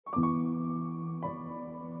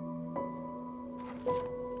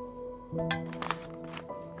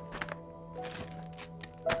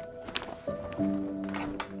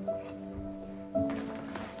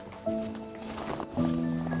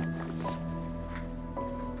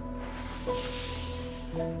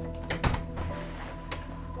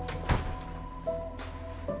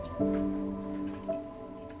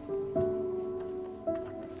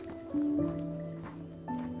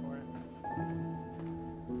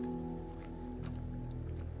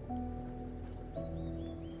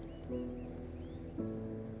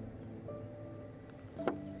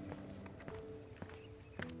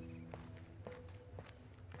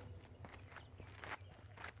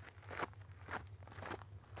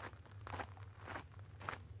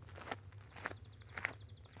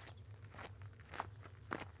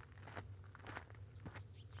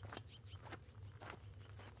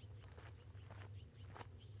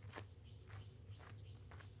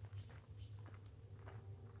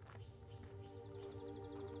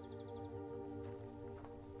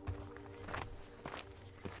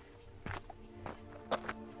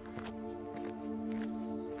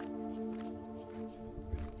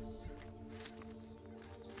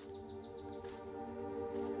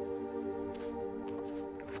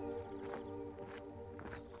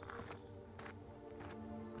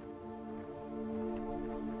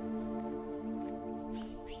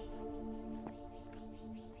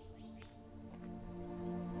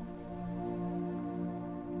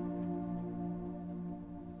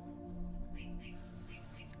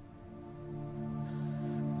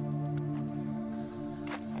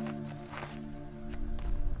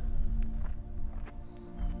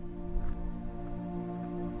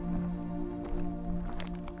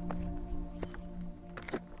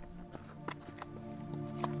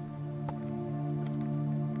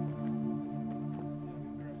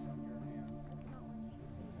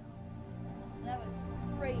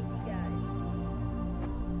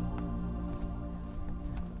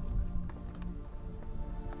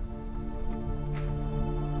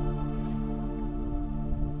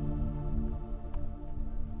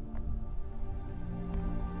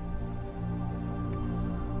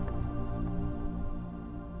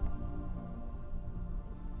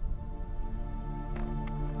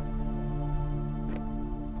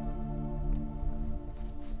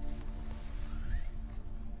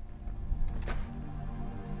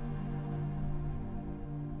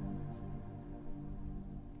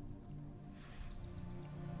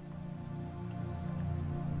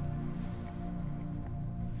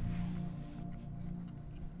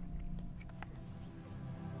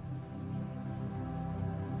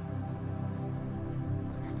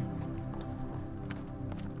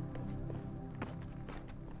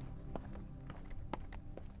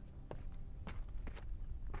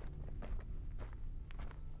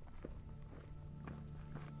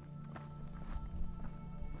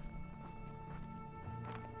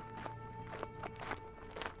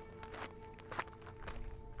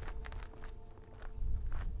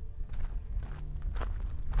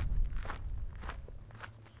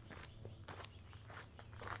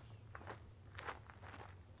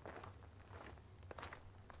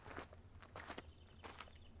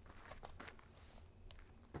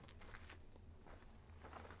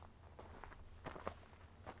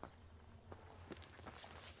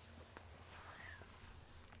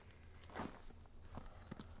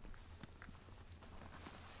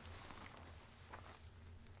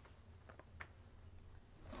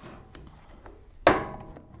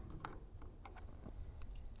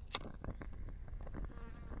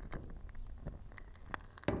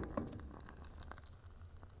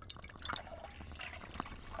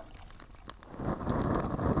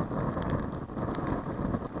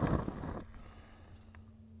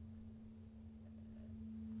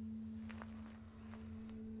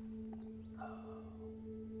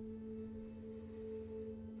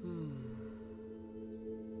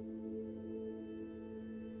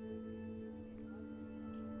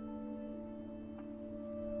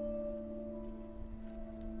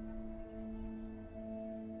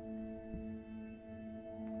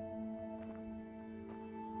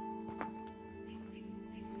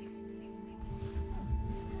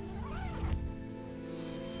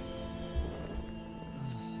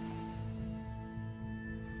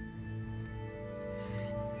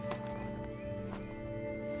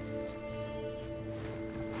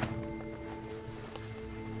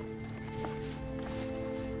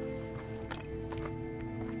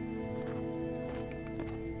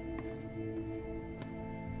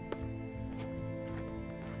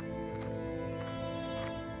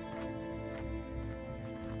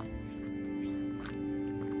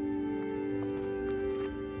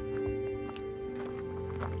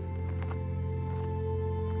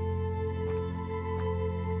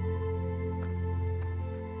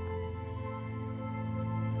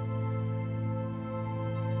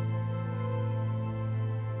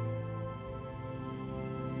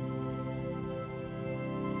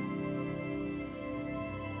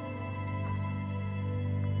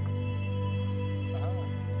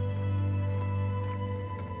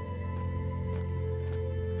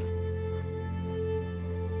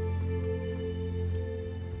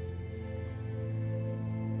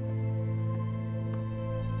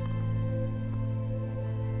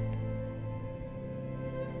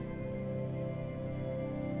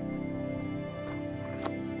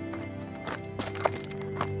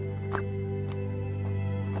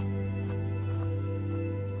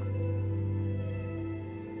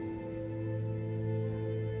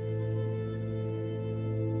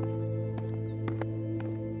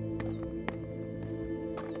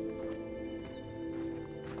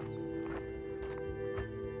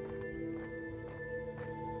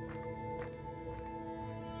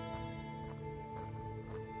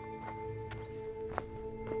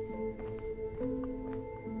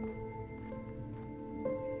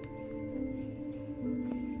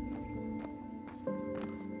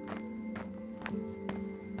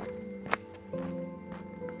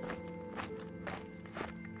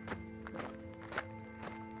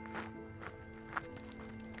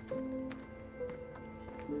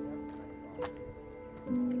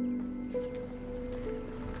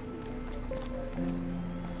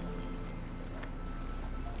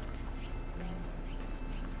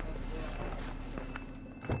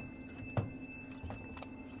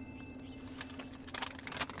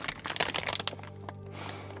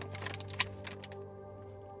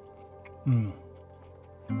Mm.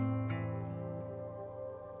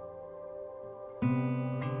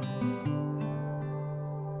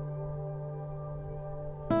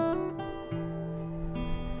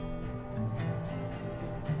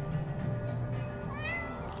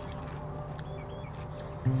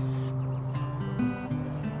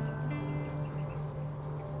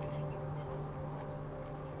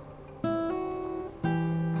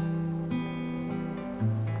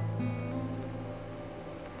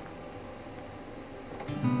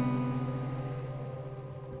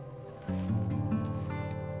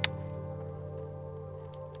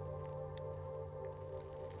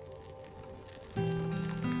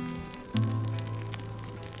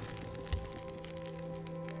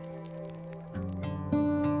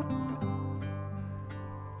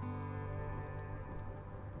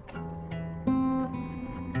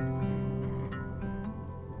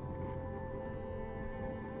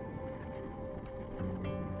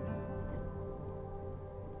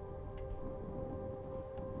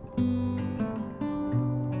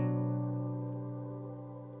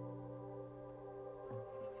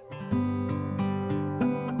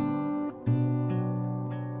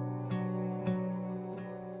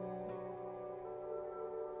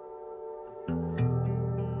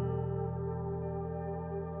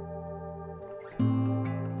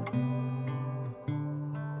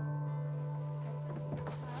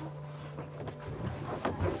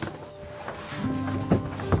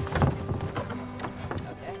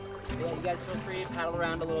 Okay. Yeah, you guys feel free to paddle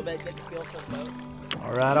around a little bit, get the feel for the boat.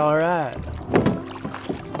 All right, all right.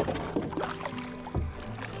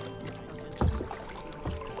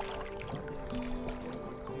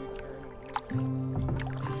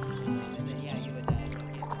 And then, yeah, you would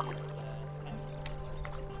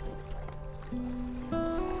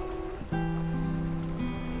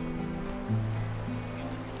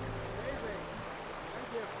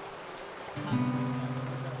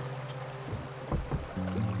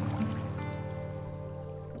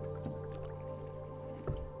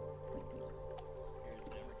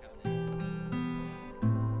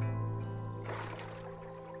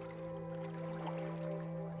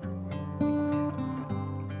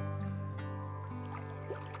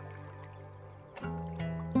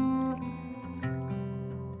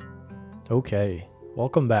Okay,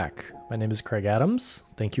 welcome back. My name is Craig Adams.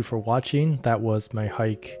 Thank you for watching. That was my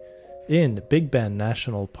hike in Big Bend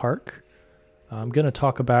National Park. I'm going to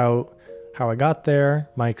talk about how I got there,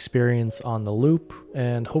 my experience on the loop,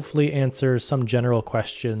 and hopefully answer some general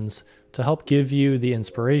questions to help give you the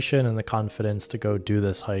inspiration and the confidence to go do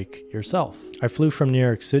this hike yourself. I flew from New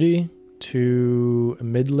York City to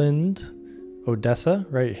Midland, Odessa,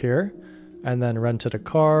 right here, and then rented a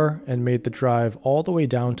car and made the drive all the way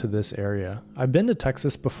down to this area. I've been to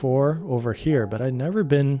Texas before over here, but I'd never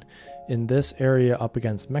been in this area up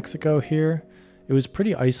against Mexico here. It was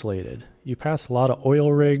pretty isolated. You pass a lot of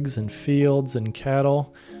oil rigs and fields and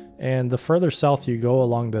cattle, and the further south you go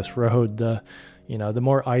along this road, the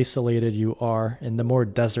more isolated you are and the more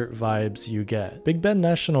desert vibes you get. Big Bend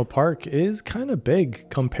National Park is kind of big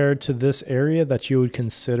compared to this area that you would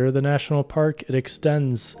consider the national park. It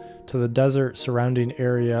extends to the desert surrounding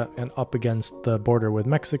area and up against the border with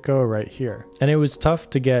Mexico right here. And it was tough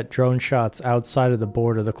to get drone shots outside of the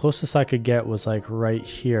border. The closest I could get was like right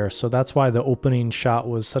here. So that's why the opening shot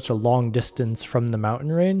was such a long distance from the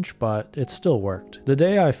mountain range, but it still worked. The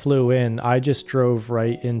day I flew in, I just drove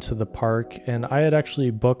right into the park, and I had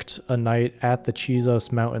actually booked a night at the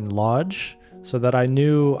Chizos Mountain Lodge, so that I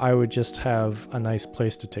knew I would just have a nice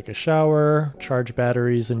place to take a shower, charge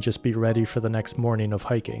batteries, and just be ready for the next morning of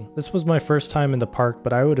hiking. This was my first time in the park,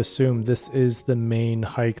 but I would assume this is the main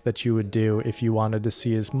hike that you would do if you wanted to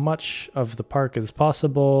see as much of the park as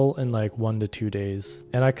possible in like 1 to 2 days.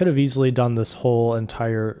 And I could have easily done this whole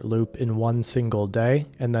entire loop in one single day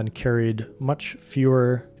and then carried much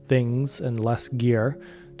fewer things and less gear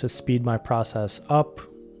to speed my process up.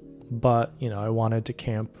 But, I wanted to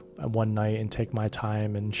camp one night and take my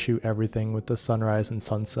time and shoot everything with the sunrise and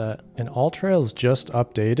sunset. And AllTrails just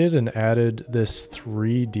updated and added this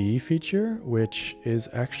 3D feature, which is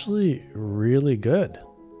actually really good,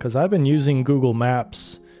 because I've been using Google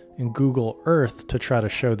Maps and Google Earth to try to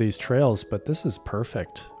show these trails, but this is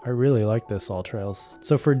perfect. I really like this AllTrails.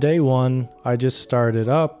 So for day one, I just started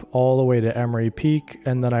up all the way to Emery Peak,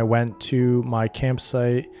 and then I went to my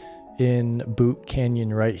campsite in Boot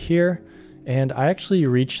Canyon right here. And I actually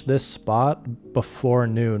reached this spot before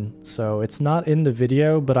noon, so it's not in the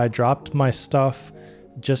video, but I dropped my stuff,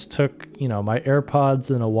 just took, my AirPods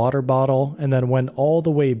and a water bottle, and then went all the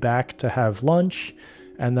way back to have lunch,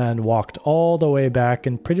 and then walked all the way back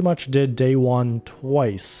and pretty much did day one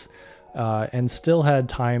twice and still had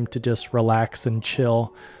time to just relax and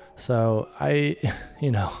chill. So I,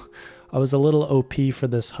 I was a little OP for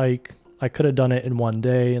this hike. I could have done it in one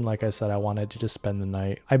day, and like I said, I wanted to just spend the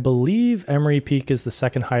night. I believe Emery Peak is the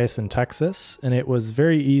second highest in Texas, and it was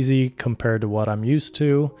very easy compared to what I'm used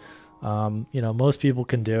to. Most people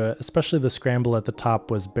can do it, especially the scramble at the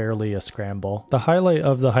top was barely a scramble. The highlight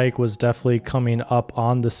of the hike was definitely coming up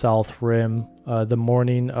on the south rim the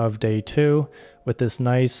morning of day 2 with this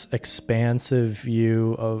nice expansive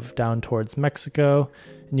view of down towards Mexico.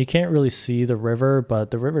 And you can't really see the river, but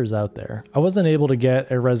the river's out there. I wasn't able to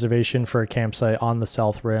get a reservation for a campsite on the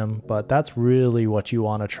south rim, but that's really what you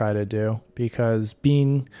want to try to do, because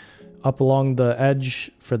being up along the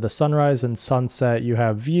edge for the sunrise and sunset, you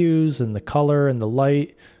have views and the color and the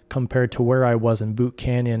light. Compared to where I was in Boot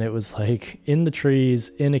Canyon, it was like in the trees,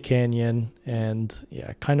 in a canyon, and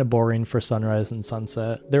yeah, kind of boring for sunrise and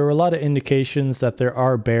sunset. There were a lot of indications that there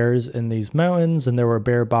are bears in these mountains, and there were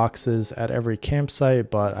bear boxes at every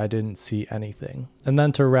campsite, but I didn't see anything. And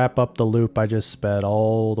then to wrap up the loop, I just sped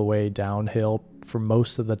all the way downhill for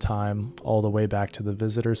most of the time, all the way back to the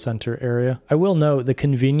visitor center area. I will note the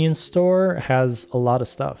convenience store has a lot of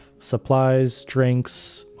stuff: supplies,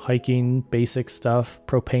 drinks, hiking, basic stuff,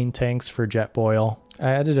 propane tanks for jet boil. I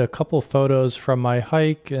added a couple photos from my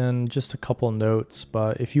hike and just a couple notes,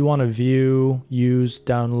 but if you want to view, use,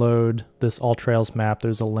 download this All Trails map,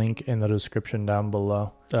 there's a link in the description down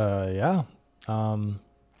below.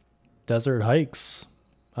 Desert hikes.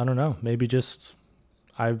 I don't know, maybe just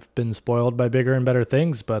I've been spoiled by bigger and better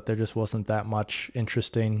things, but there just wasn't that much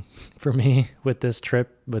interesting for me with this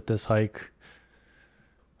trip, with this hike.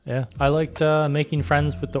 Yeah, I liked making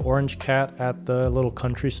friends with the orange cat at the little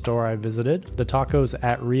country store I visited. The tacos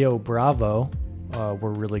at Rio Bravo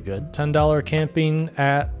were really good. $10 camping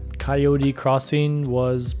at Coyote Crossing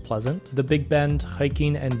was pleasant. The Big Bend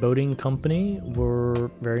Hiking and Boating Company were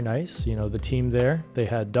very nice. The team there, they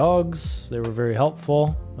had dogs. They were very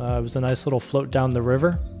helpful. It was a nice little float down the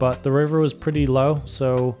river, but the river was pretty low,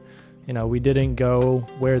 so we didn't go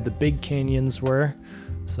where the big canyons were.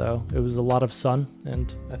 So it was a lot of sun,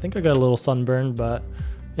 and I think I got a little sunburn, but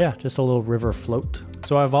yeah, just a little river float.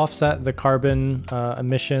 So I've offset the carbon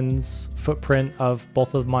emissions footprint of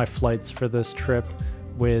both of my flights for this trip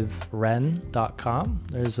with ren.com.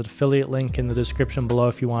 There's an affiliate link in the description below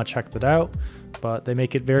if you want to check that out, but they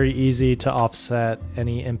make it very easy to offset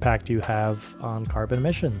any impact you have on carbon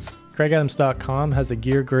emissions. KraigAdams.com has a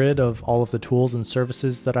gear grid of all of the tools and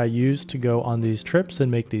services that I use to go on these trips and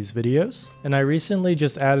make these videos. And I recently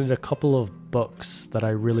just added a couple of books that I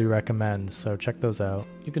really recommend, so check those out.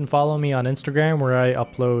 You can follow me on Instagram, where I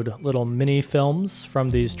upload little mini films from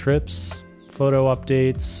these trips, photo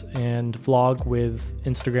updates, and vlog with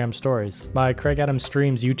Instagram stories. My Kraig Adams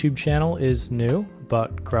Streams YouTube channel is new,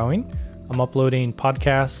 but growing. I'm uploading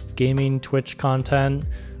podcasts, gaming, Twitch content,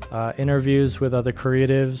 interviews with other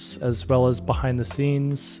creatives, as well as behind the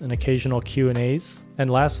scenes and occasional Q&As. And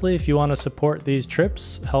lastly, if you want to support these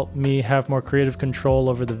trips, help me have more creative control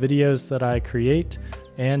over the videos that I create,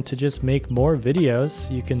 and to just make more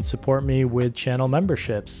videos, you can support me with channel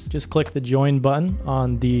memberships. Just click the join button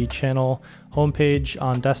on the channel homepage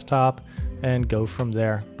on desktop and go from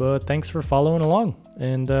there. But thanks for following along,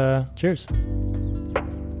 and cheers.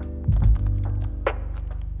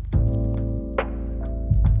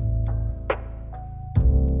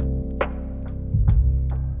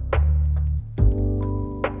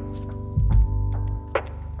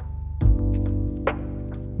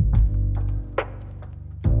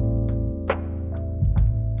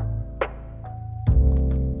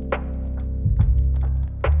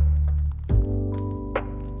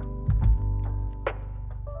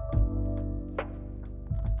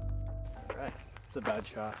 It's a bad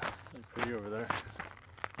shot. It's pretty over there.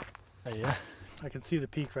 Yeah, I can see the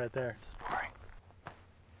peak right there. It's boring.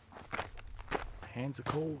 My hands are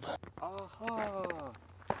cold. Aha!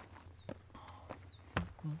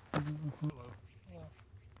 Hello.